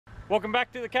Welcome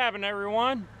back to the cabin,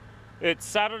 everyone. It's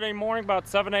Saturday morning, about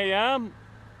 7 a.m.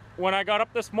 When I got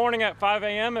up this morning at 5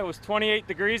 a.m., it was 28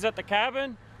 degrees at the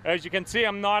cabin. As you can see,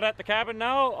 I'm not at the cabin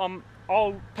now. I'm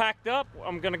all packed up.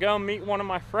 I'm gonna go meet one of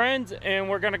my friends, and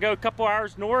we're gonna go a couple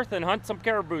hours north and hunt some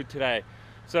caribou today.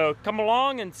 So come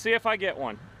along and see if I get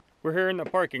one. We're here in the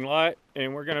parking lot,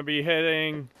 and we're gonna be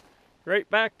heading right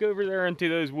back over there into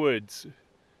those woods.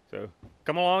 So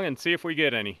come along and see if we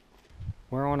get any.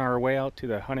 We're on our way out to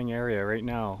the hunting area right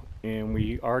now, and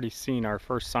we already seen our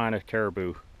first sign of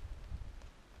caribou.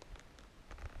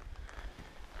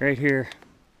 Right here,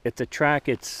 it's a track.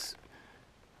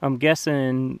 I'm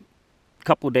guessing a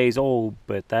couple days old,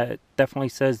 but that definitely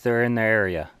says they're in the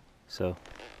area. So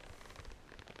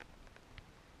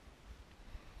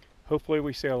hopefully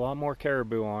we see a lot more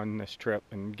caribou on this trip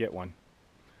and get one.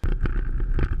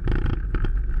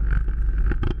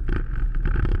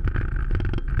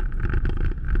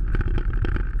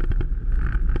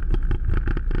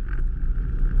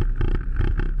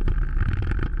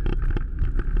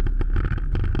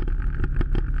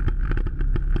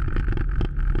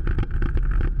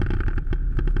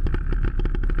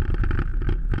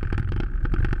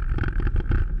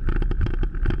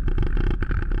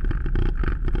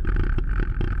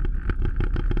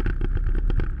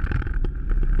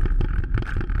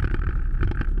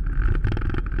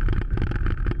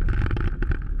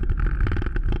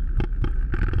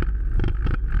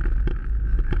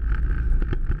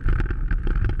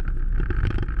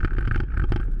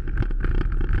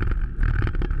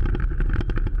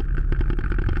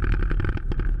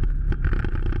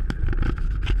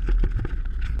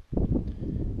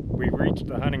 We've reached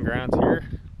the hunting grounds here,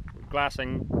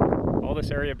 glassing all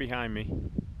this area behind me,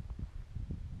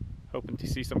 hoping to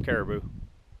see some caribou.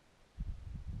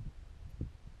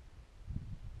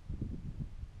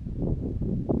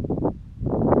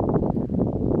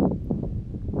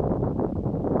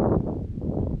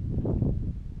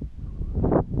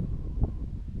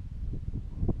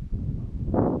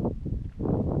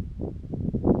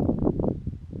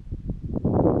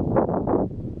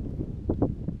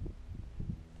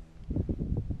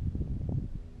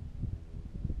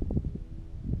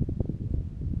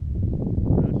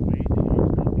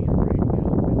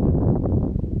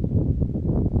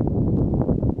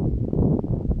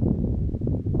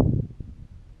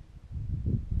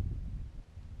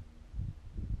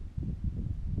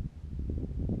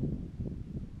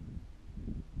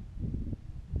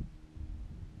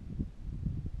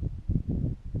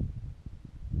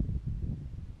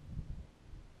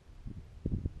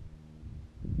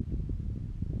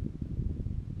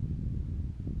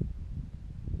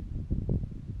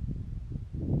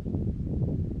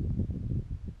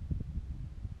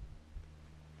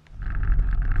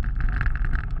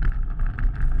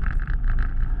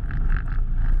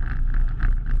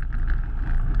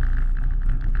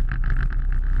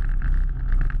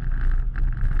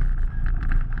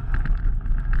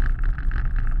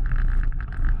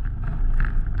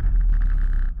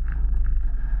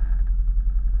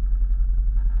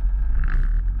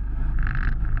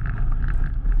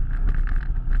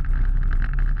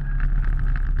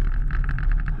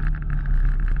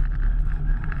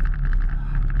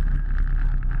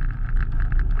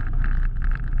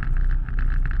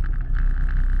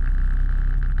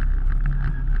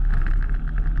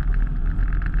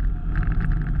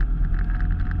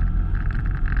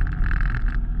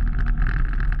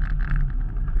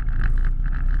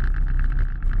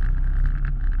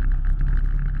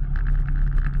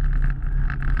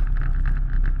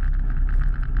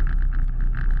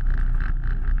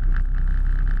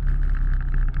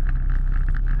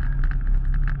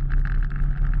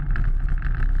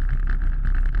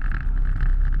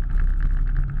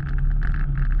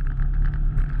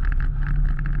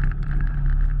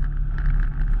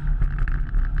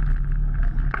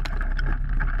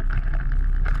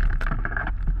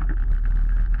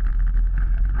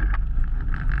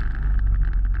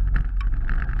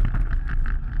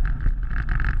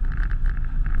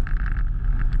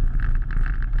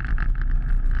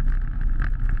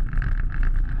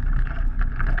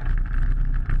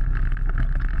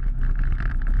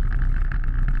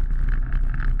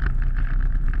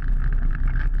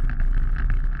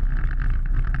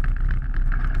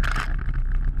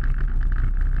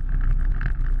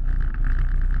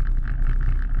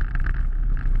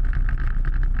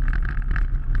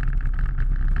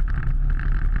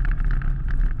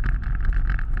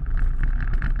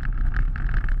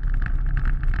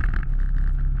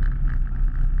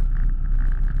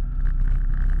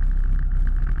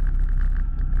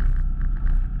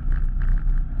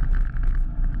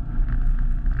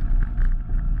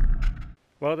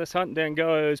 Well, this hunt didn't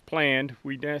go as planned.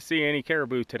 We didn't see any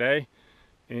caribou today.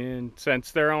 And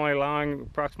since they're only allowing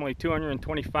approximately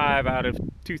 225 out of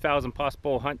 2,000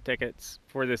 possible hunt tickets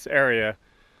for this area,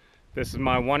 this is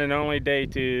my one and only day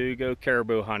to go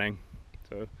caribou hunting.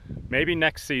 So maybe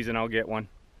next season I'll get one.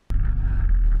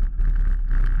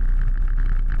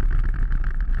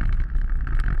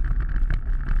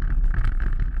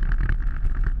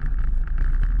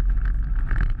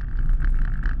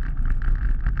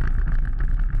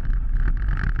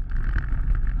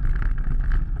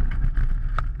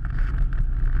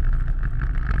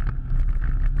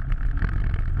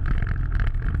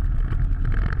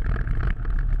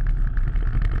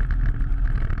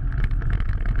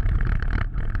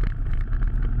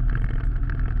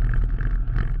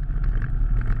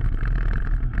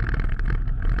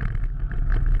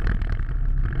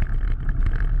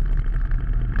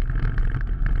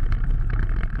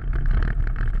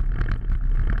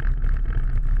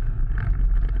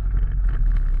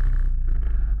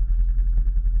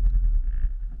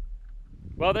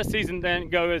 Well, this season didn't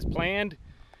go as planned.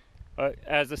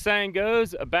 As the saying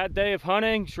goes, a bad day of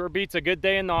hunting sure beats a good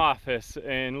day in the office.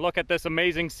 And look at this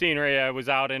amazing scenery I was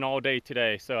out in all day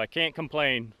today. So I can't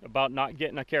complain about not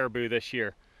getting a caribou this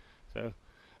year. So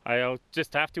I'll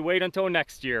just have to wait until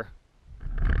next year.